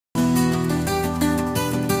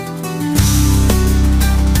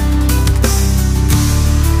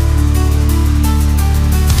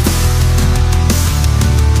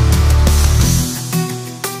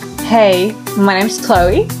Hey, my name's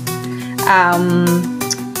Chloe.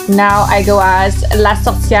 Now I go as La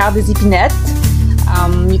Sorcière des Épinettes.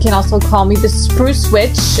 You can also call me the Spruce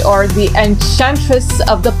Witch or the Enchantress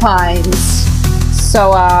of the Pines.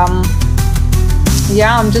 So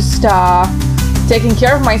yeah, I'm just taking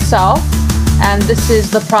care of myself, and this is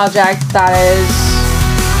the project that is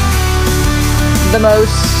the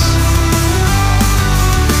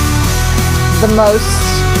most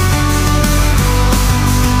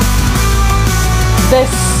this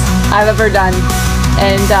I've ever done,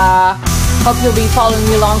 and hope you'll be following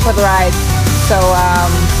me along for the ride. So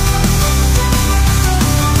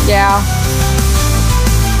yeah,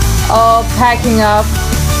 all packing up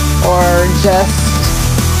or just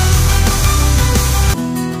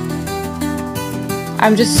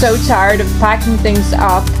I'm just so tired of packing things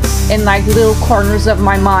up in like little corners of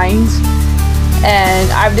my mind, and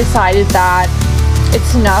I've decided that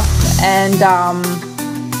it's enough, and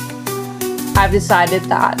I've decided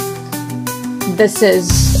that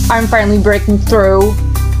I'm finally breaking through,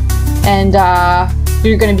 and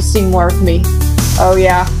you're gonna be seeing more of me. Oh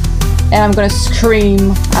yeah, and I'm gonna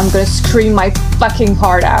scream my fucking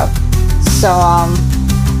heart out. So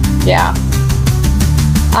yeah,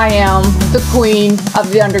 I am the queen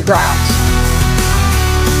of the underground.